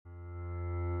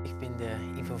I'm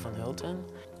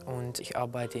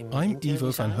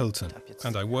Ivo van Hulten,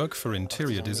 and I work for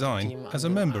interior design as a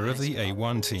member of the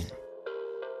A1 team.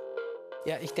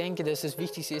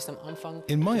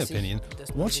 In my opinion,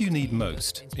 what you need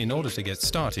most in order to get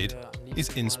started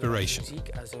is inspiration.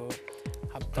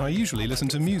 I usually listen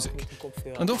to music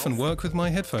and often work with my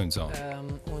headphones on.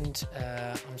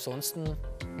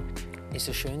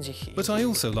 But I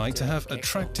also like to have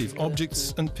attractive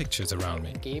objects and pictures around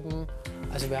me.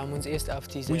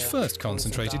 We first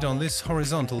concentrated on this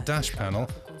horizontal dash panel,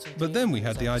 but then we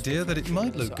had the idea that it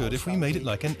might look good if we made it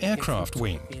like an aircraft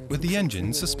wing, with the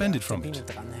engine suspended from it.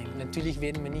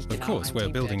 Of course, we're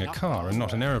building a car and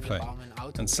not an aeroplane,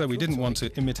 and so we didn't want to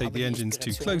imitate the engines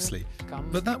too closely,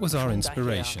 but that was our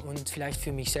inspiration.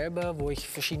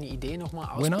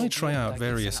 When I try out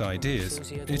various ideas,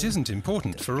 it isn't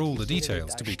important for all the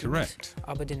details to be correct.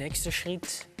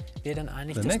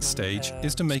 The next stage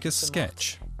is to make a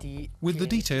sketch, with the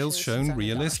details shown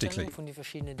realistically,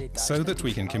 so that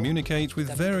we can communicate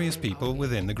with various people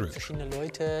within the group.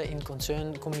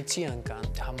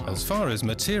 As far as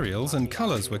materials and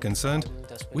colors were concerned,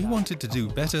 we wanted to do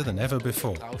better than ever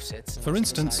before, for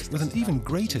instance, with an even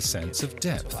greater sense of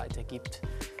depth.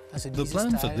 The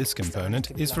plan for this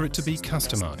component is for it to be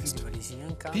customized.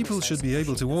 People should be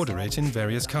able to order it in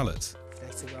various colors,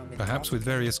 perhaps with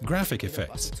various graphic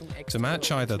effects, to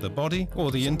match either the body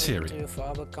or the interior.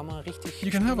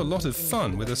 You can have a lot of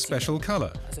fun with a special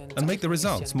color and make the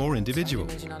results more individual.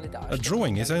 A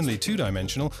drawing is only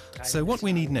two-dimensional, so what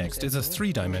we need next is a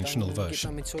three-dimensional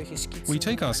version. We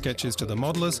take our sketches to the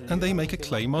modelers and they make a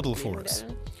clay model for us.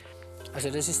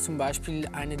 This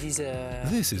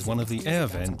is one of the air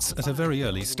vents at a very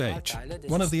early stage,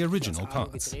 one of the original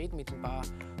parts.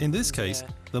 In this case,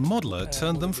 the modeler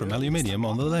turned them from aluminium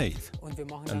on the lathe,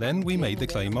 and then we made the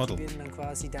clay model.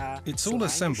 It's all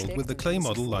assembled with the clay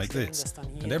model like this,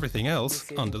 and everything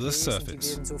else under the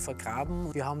surface.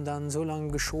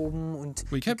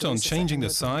 We kept on changing the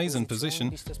size and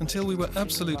position until we were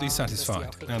absolutely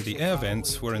satisfied, and the air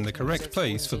vents were in the correct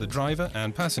place for the driver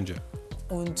and passenger.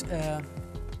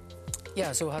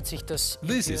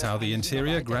 This is how the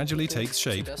interior gradually takes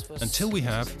shape until we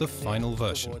have the final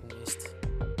version.